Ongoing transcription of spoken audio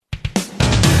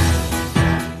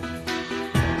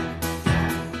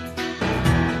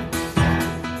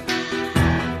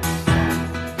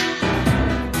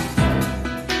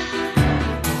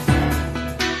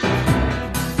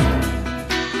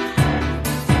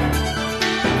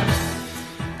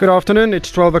Good afternoon,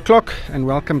 it's 12 o'clock and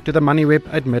welcome to the MoneyWeb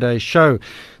at Midday show.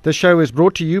 The show is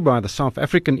brought to you by the South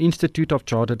African Institute of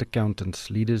Chartered Accountants,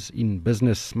 leaders in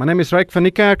business. My name is Ryk van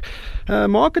Niekerk.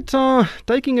 Markets are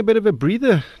taking a bit of a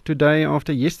breather today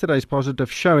after yesterday's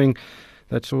positive showing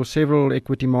that saw several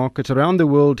equity markets around the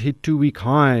world hit two-week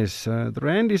highs. The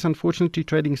rand is unfortunately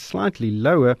trading slightly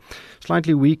lower,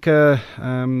 slightly weaker,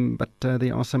 but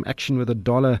there are some action with the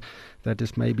dollar. That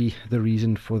is maybe the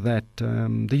reason for that.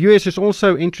 The US is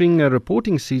also entering a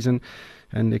reporting season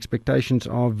and expectations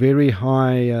are very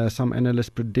high. Some analysts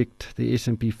predict the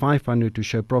S&P 500 to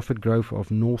show profit growth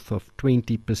of north of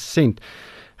 20%.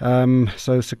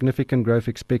 So significant growth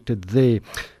expected there.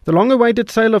 The long-awaited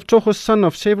sale of Tsogo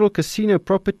of several casino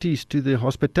properties to the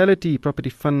Hospitality Property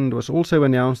Fund was also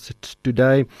announced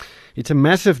today. It's a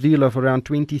massive deal of around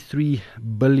 23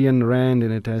 billion rand,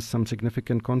 and it has some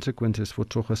significant consequences for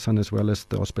Tsogo as well as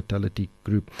the Hospitality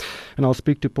Group. And I'll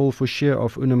speak to Paul Forshire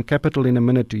of Unum Capital in a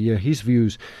minute to hear his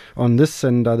views on this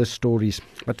and other stories.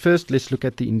 But first, let's look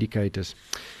at the indicators.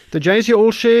 The JSE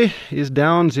All Share is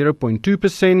down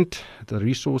 0.2%. The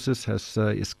Resources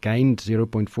is gained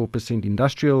 0.4%.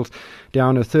 Industrials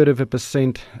down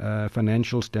 0.33%.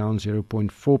 Financials down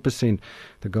 0.4%.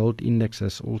 The Gold Index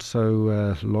has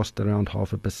also lost around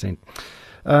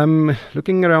 0.5%.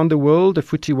 Looking around the world, the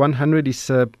FTSE 100 is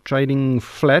trading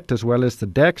flat as well as the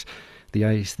DAX. The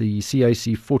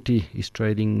CAC 40 is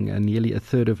trading nearly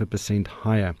 0.33%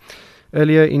 higher.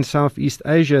 Earlier in Southeast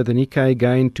Asia, the Nikkei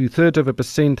gained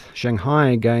 0.2%,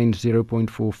 Shanghai gained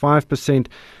 0.45%,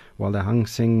 while the Hang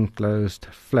Seng closed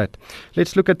flat.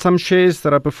 Let's look at some shares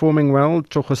that are performing well.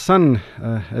 Tsogo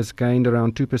has gained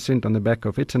around 2% on the back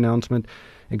of its announcement.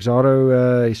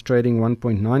 Exxaro is trading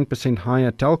 1.9%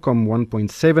 higher, Telkom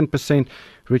 1.7%,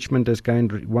 Richmond has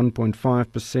gained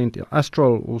 1.5%,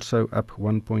 Astral also up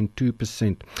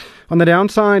 1.2%. On the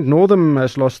downside, Northam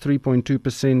has lost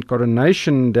 3.2%,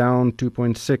 Coronation down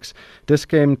 2.6%,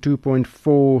 Dis-Chem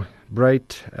 2.4%,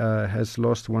 Brait has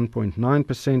lost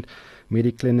 1.9%,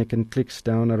 Mediclinic and Clicks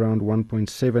down around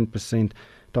 1.7%,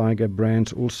 Tiger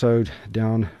Brands also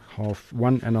down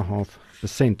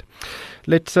 1.5%.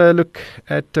 Let's look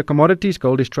at commodities.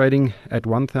 Gold is trading at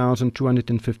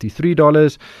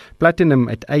 $1,253. Platinum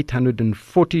at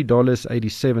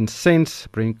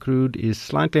 $840.87. Brent crude is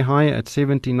slightly higher at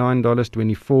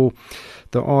 $79.24.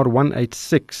 The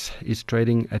R186 is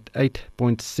trading at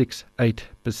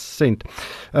 8.68%.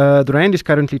 The rand is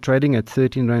currently trading at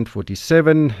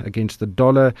 13.47 against the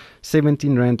dollar,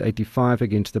 17.85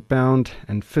 against the pound,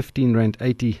 and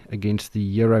 15.80 against the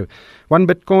euro. One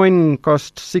Bitcoin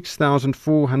cost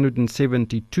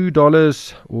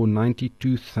 $6,472 or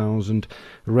 92,000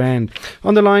 rand.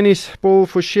 On the line is Paul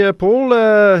Forshire. Paul,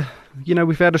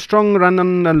 we've had a strong run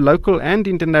on local and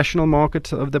international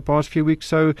markets over the past few weeks,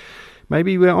 so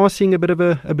maybe we are seeing a bit of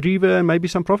a breather and maybe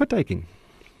some profit taking.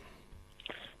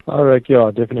 All right, yeah,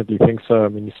 I definitely think so. I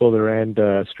mean, you saw the rand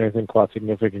strengthen quite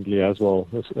significantly as well,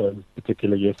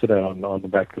 particularly yesterday on the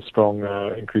back of a strong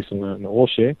increase in the all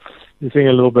share. You're seeing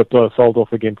a little bit sold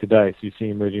off again today, so you're seeing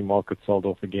emerging markets sold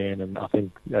off again, and I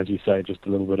think, as you say, just a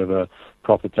little bit of a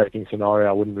profit-taking scenario.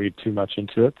 I wouldn't read too much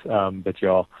into it, but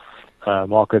yeah,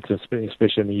 markets,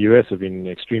 especially in the US, have been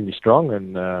extremely strong,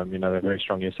 and they're very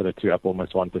strong yesterday too, up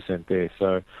almost 1% there.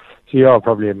 So yeah,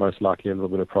 probably most likely a little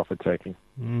bit of profit taking.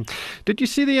 Did you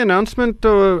see the announcement?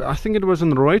 I think it was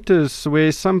on Reuters,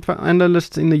 where some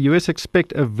analysts in the US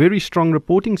expect a very strong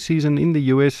reporting season in the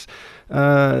US.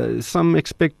 Some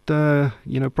expect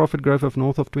profit growth of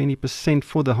north of 20%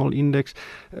 for the whole index.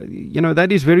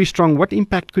 That is very strong. What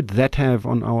impact could that have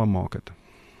on our market?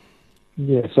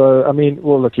 Yeah, so I mean,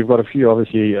 well, look, you've got a few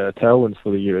obviously tailwinds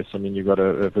for the US. I mean, you've got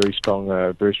a very strong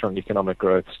economic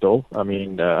growth still. I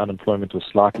mean, unemployment was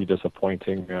slightly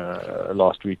disappointing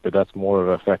last week, but that's more of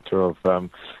a factor of an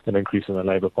increase in the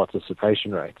labour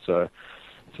participation rate. So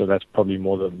that's probably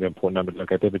more the important number to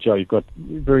look at there. But yeah, you've got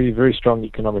very, very strong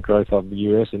economic growth of the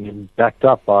US, and then backed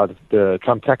up by the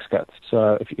Trump tax cuts.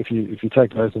 So if you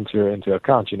take those into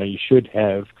account, you should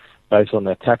have, based on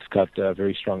that tax cut,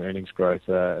 very strong earnings growth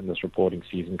in this reporting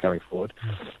season coming forward.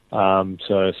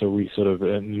 So we sort of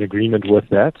in agreement with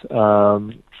that.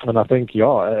 And I think, a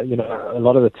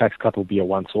lot of the tax cut will be a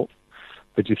once-off,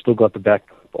 but you've still got the back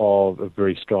of a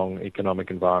very strong economic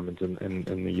environment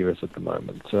in the US at the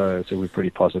moment. So we're pretty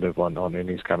positive on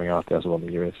earnings coming out as well in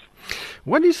the US.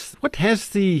 What has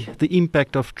the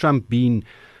impact of Trump been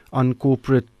on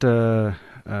corporate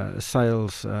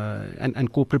sales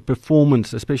and corporate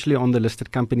performance, especially on the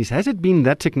listed companies? Has it been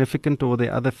that significant, or are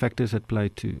there other factors at play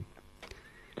too?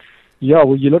 Yeah,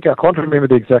 well, you look. I can't remember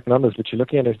the exact numbers, but you're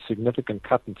looking at a significant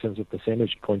cut in terms of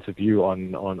percentage points of view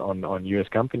on U.S.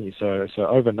 companies. So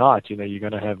overnight, you're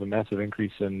going to have a massive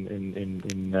increase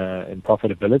in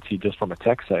profitability just from a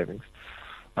tax savings.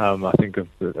 I think if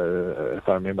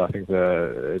I remember, I think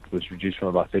it was reduced from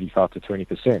about 35 to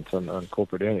 20% on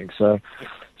corporate earnings. So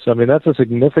I mean that's a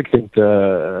significant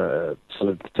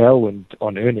sort of tailwind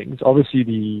on earnings. Obviously,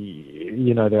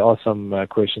 there are some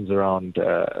questions around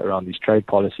these trade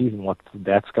policies and what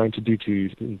that's going to do to,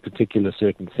 in particular,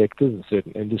 certain sectors and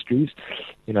certain industries.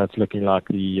 It's looking like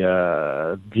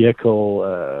the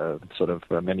vehicle sort of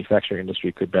manufacturing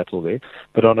industry could battle there.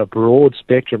 But on a broad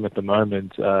spectrum at the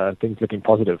moment, things looking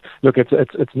positive. Look,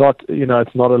 it's not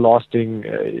it's not a lasting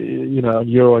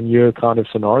year-on-year kind of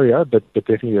scenario, but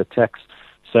definitely the tax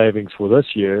savings for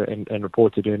this year and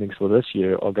reported earnings for this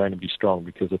year are going to be strong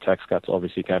because the tax cuts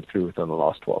obviously came through within the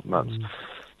last 12 months.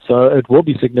 So it will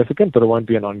be significant, but it won't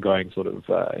be an ongoing sort of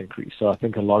increase. So I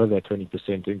think a lot of that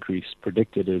 20% increase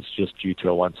predicted is just due to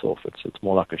a once-off. It's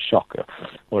more like a shock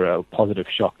or a positive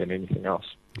shock than anything else.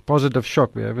 Positive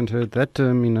shock. We haven't heard that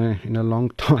term in a long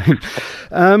time.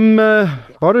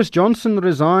 Boris Johnson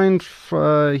resigned.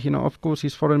 Of course,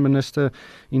 he's foreign minister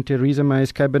in Theresa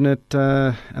May's cabinet,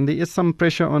 and there is some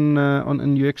pressure on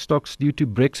NUX stocks due to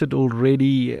Brexit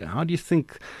already. How do you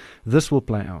think this will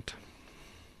play out?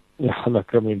 Yeah,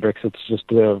 look, I mean, Brexit just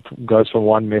goes from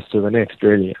one mess to the next,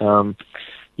 really.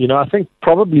 I think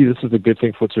probably this is a good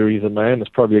thing for Theresa May, and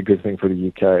it's probably a good thing for the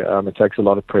UK. It takes a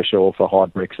lot of pressure off a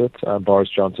hard Brexit. Boris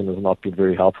Johnson has not been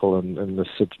very helpful in the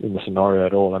scenario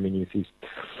at all. I mean, he's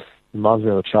reminds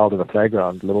me of a child in a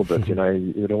playground a little bit.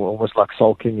 Almost like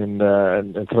sulking and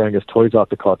throwing his toys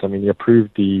out the cot. I mean, he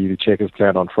approved the Chequers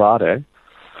plan on Friday,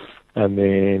 and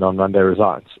then on Monday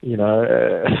resigns.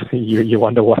 You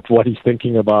wonder what he's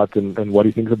thinking about and what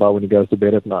he thinks about when he goes to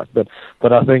bed at night. But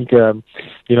I think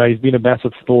he's been a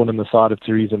massive thorn in the side of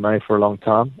Theresa May for a long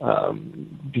time.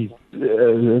 The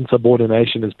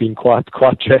insubordination has been quite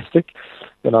drastic,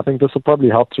 and I think this will probably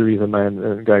help Theresa May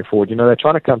going forward. They're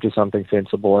trying to come to something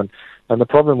sensible, and the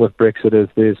problem with Brexit is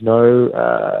there's no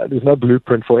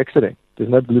blueprint for exiting. There's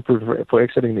no blueprint for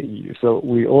exiting the EU. So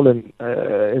we all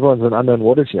everyone's in unknown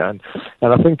waters here. And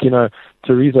I think,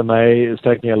 Theresa May is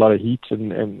taking a lot of heat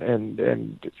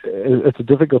and it's a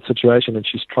difficult situation, and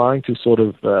she's trying to sort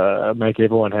of make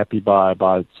everyone happy by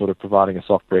sort of providing a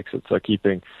soft Brexit. So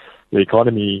keeping the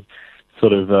economy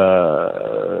sort of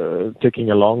ticking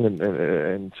along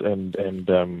and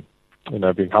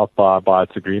being helped by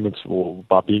its agreements or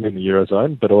by being in the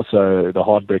Eurozone, but also the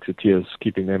hard Brexiteers,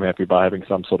 keeping them happy by having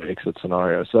some sort of exit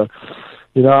scenario. So,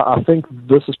 I think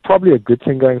this is probably a good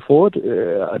thing going forward.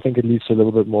 I think it leads to a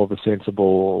little bit more of a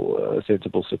sensible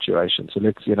situation. So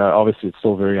let's, obviously it's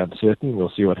still very uncertain. We'll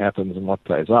see what happens and what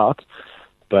plays out.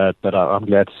 But I'm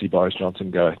glad to see Boris Johnson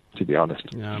go, to be honest.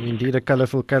 Yeah, indeed a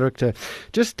colourful character.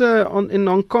 Just in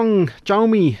Hong Kong,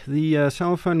 Xiaomi, the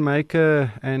cell phone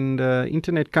maker and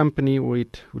internet company, or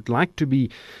it would like to be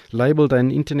labelled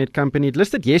an internet company. It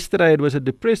listed yesterday. It was a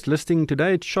depressed listing.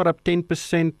 Today it shot up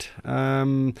 10%.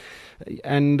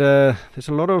 And there's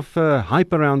a lot of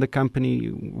hype around the company.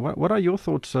 What are your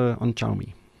thoughts on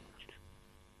Xiaomi?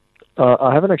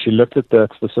 I haven't actually looked at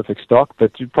that specific stock,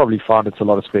 but you'd probably find it's a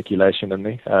lot of speculation in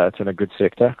there. It's in a good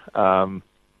sector. The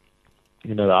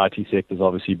IT sector is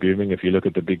obviously booming. If you look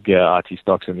at the big IT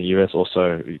stocks in the US,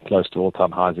 also close to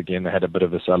all-time highs again. They had a bit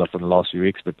of a sell-off in the last few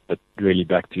weeks, but really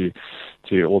back to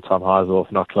all-time highs, or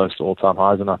if not close to all-time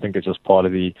highs. And I think it's just part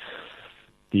of the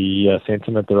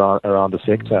sentiment around the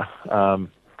sector.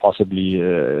 Possibly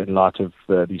in light of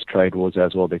these trade wars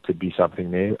as well, there could be something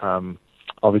there.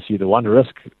 Obviously, the one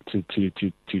risk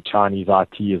to Chinese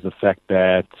IT is the fact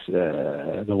that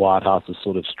the White House is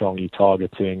sort of strongly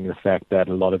targeting the fact that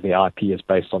a lot of the IP is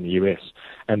based on the US,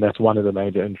 and that's one of the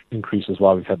major increases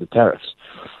why we've had the tariffs.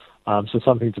 So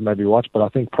something to maybe watch, but I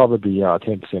think probably a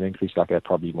 10% increase like that,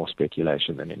 probably more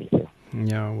speculation than anything.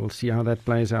 Yeah, we'll see how that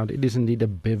plays out. It is indeed a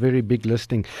very big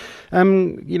listing.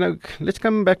 Let's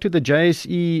come back to the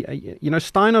JSE.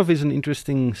 Steinhoff is an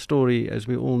interesting story, as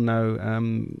we all know.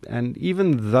 And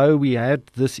even though we had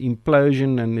this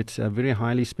implosion, and it's a very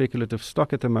highly speculative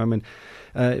stock at the moment,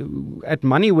 at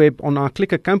MoneyWeb on our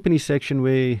Click a Company section,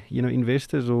 where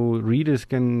investors or readers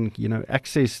can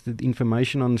access the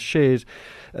information on shares,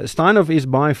 Steinhoff is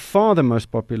by far the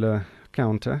most popular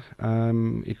counter.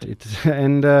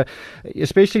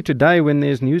 Especially today when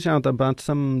there's news out about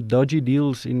some dodgy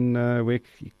deals in where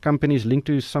companies linked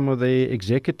to some of their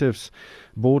executives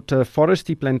bought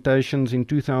Forestry Plantations in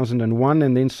 2001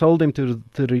 and then sold them to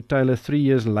the retailer 3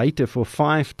 years later for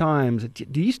 5 times.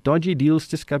 These dodgy deals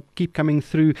just keep coming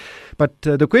through. But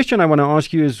the question I want to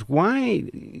ask you is, why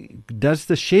does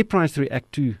the share price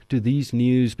react to these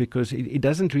news? Because it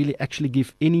doesn't really actually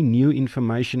give any new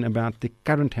information about the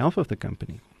current health of the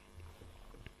company.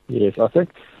 Yes, I think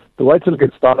the way to look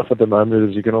at StarOff at the moment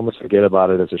is you can almost forget about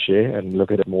it as a share and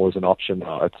look at it more as an option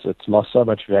now. It's lost so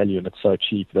much value and it's so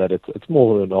cheap that it's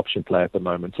more an option play at the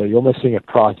moment. So you're almost seeing it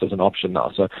priced as an option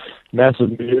now. So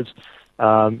massive moves.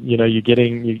 You're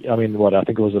getting, I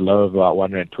think it was a low of about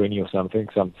R1.20 or something,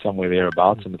 somewhere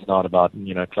thereabouts, and it's not about,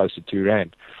 close to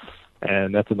R2.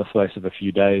 And that's in the space of a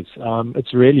few days.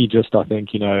 It's really just, I think,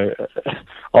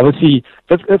 obviously,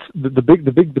 that's the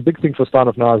big thing for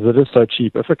StarOff now is it is so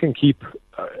cheap. If it can keep,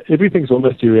 everything's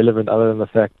almost irrelevant other than the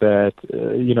fact that,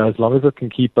 as long as it can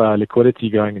keep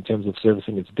liquidity going in terms of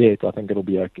servicing its debt, I think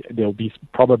there'll be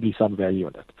probably some value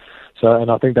in it. So,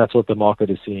 and I think that's what the market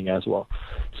is seeing as well.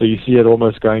 So you see it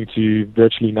almost going to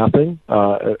virtually nothing.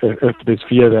 If there's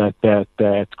fear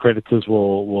that creditors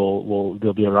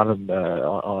there'll be a run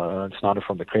on StarOff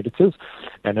from the creditors,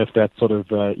 and if that sort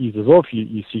of eases off,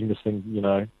 you're seeing this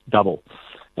thing, double.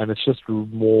 And it's just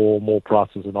more price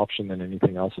as an option than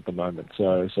anything else at the moment.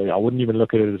 So I wouldn't even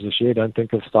look at it as a share. Don't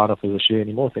think of StarOff as a share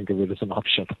anymore. Think of it as an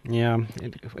option. Yeah,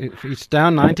 it's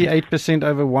down 98%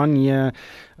 over 1 year.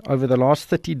 Over the last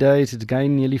 30 days, it's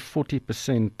gained nearly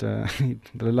 40%.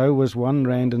 The low was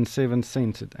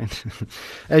R1.07.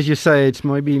 As you say, it's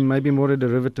maybe more a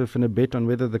derivative and a bet on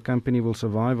whether the company will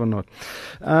survive or not.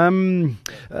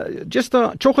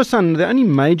 Chogosan, the only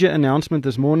major announcement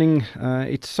this morning,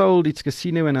 it sold its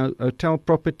casino and hotel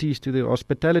properties to the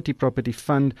Hospitality Property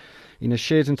Fund in a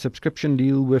shares and subscription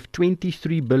deal with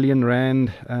 23 billion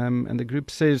rand, and the group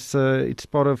says it's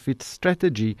part of its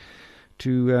strategy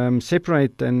to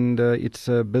separate its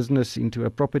business into a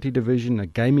property division, a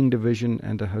gaming division,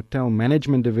 and a hotel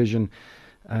management division.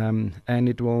 And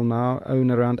it will now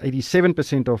own around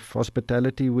 87% of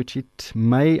Hospitality, which it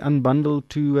may unbundle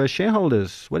to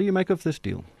shareholders. What do you make of this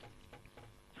deal?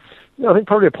 Yeah, I think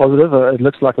probably a positive. It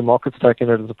looks like the market's taking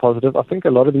it as a positive. I think a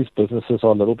lot of these businesses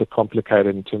are a little bit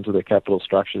complicated in terms of their capital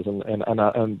structures, and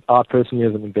I personally,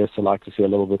 as an investor, like to see a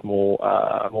little bit more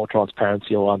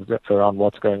transparency around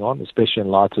what's going on, especially in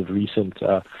light of recent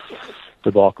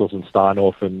debacles in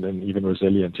StarOff and even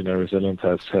Resilient. Resilient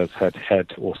has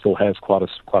had or still has quite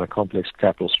a complex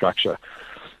capital structure.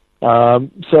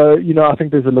 So I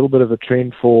think there's a little bit of a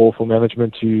trend for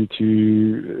management to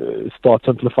start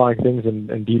simplifying things and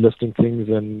delisting things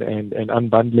and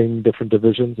unbundling different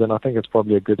divisions, and I think it's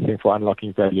probably a good thing for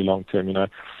unlocking value long term.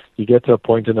 You get to a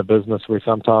point in a business where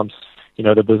sometimes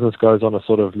the business goes on a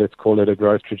sort of, let's call it, a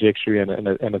growth trajectory, and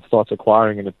it starts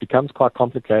acquiring, and it becomes quite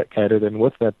complicated, and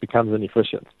with that becomes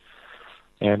inefficient.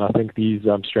 And I think these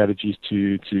strategies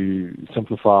to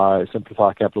simplify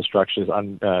capital structures,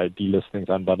 delist things,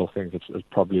 unbundle things, it's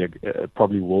probably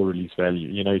will release value.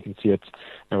 You can see it,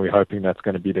 and we're hoping that's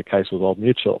going to be the case with Old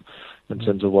Mutual in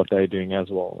terms of what they're doing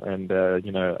as well. And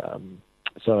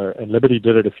and Liberty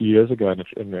did it a few years ago, and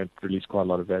it released quite a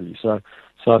lot of value. So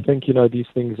I think these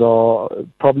things are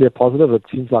probably a positive. It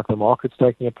seems like the market's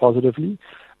taking it positively.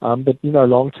 But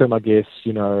long term, I guess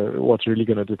what's really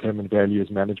going to determine value is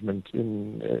management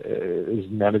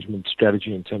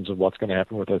strategy in terms of what's going to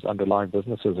happen with those underlying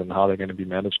businesses and how they're going to be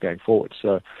managed going forward.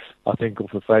 So I think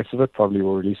off the face of it, probably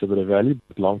will release a bit of value.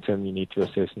 But long term, you need to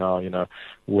assess now,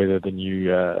 whether the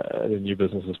new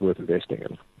business is worth investing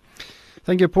in.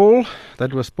 Thank you, Paul.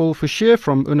 That was Paul Forshire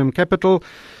from Unum Capital,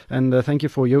 and thank you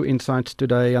for your insights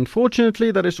today. Unfortunately,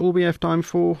 that is all we have time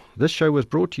for. This show was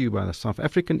brought to you by the South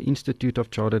African Institute of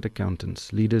Chartered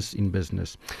Accountants, Leaders in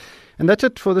Business. And that's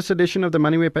it for this edition of the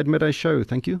MoneyWeb at Midday Show.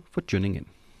 Thank you for tuning in.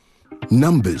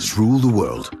 Numbers rule the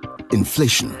world.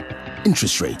 Inflation,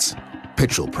 interest rates,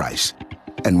 petrol price.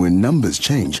 And when numbers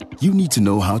change, you need to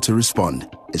know how to respond,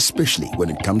 especially when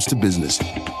it comes to business.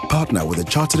 Partner with a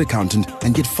chartered accountant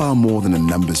and get far more than a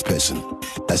numbers person.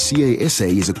 A CASA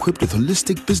is equipped with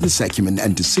holistic business acumen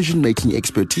and decision-making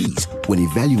expertise when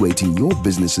evaluating your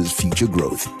business's future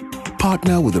growth.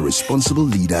 Partner with a responsible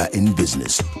leader in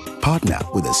business. Partner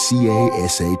with a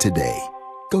CASA today.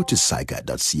 Go to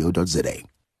saica.co.za.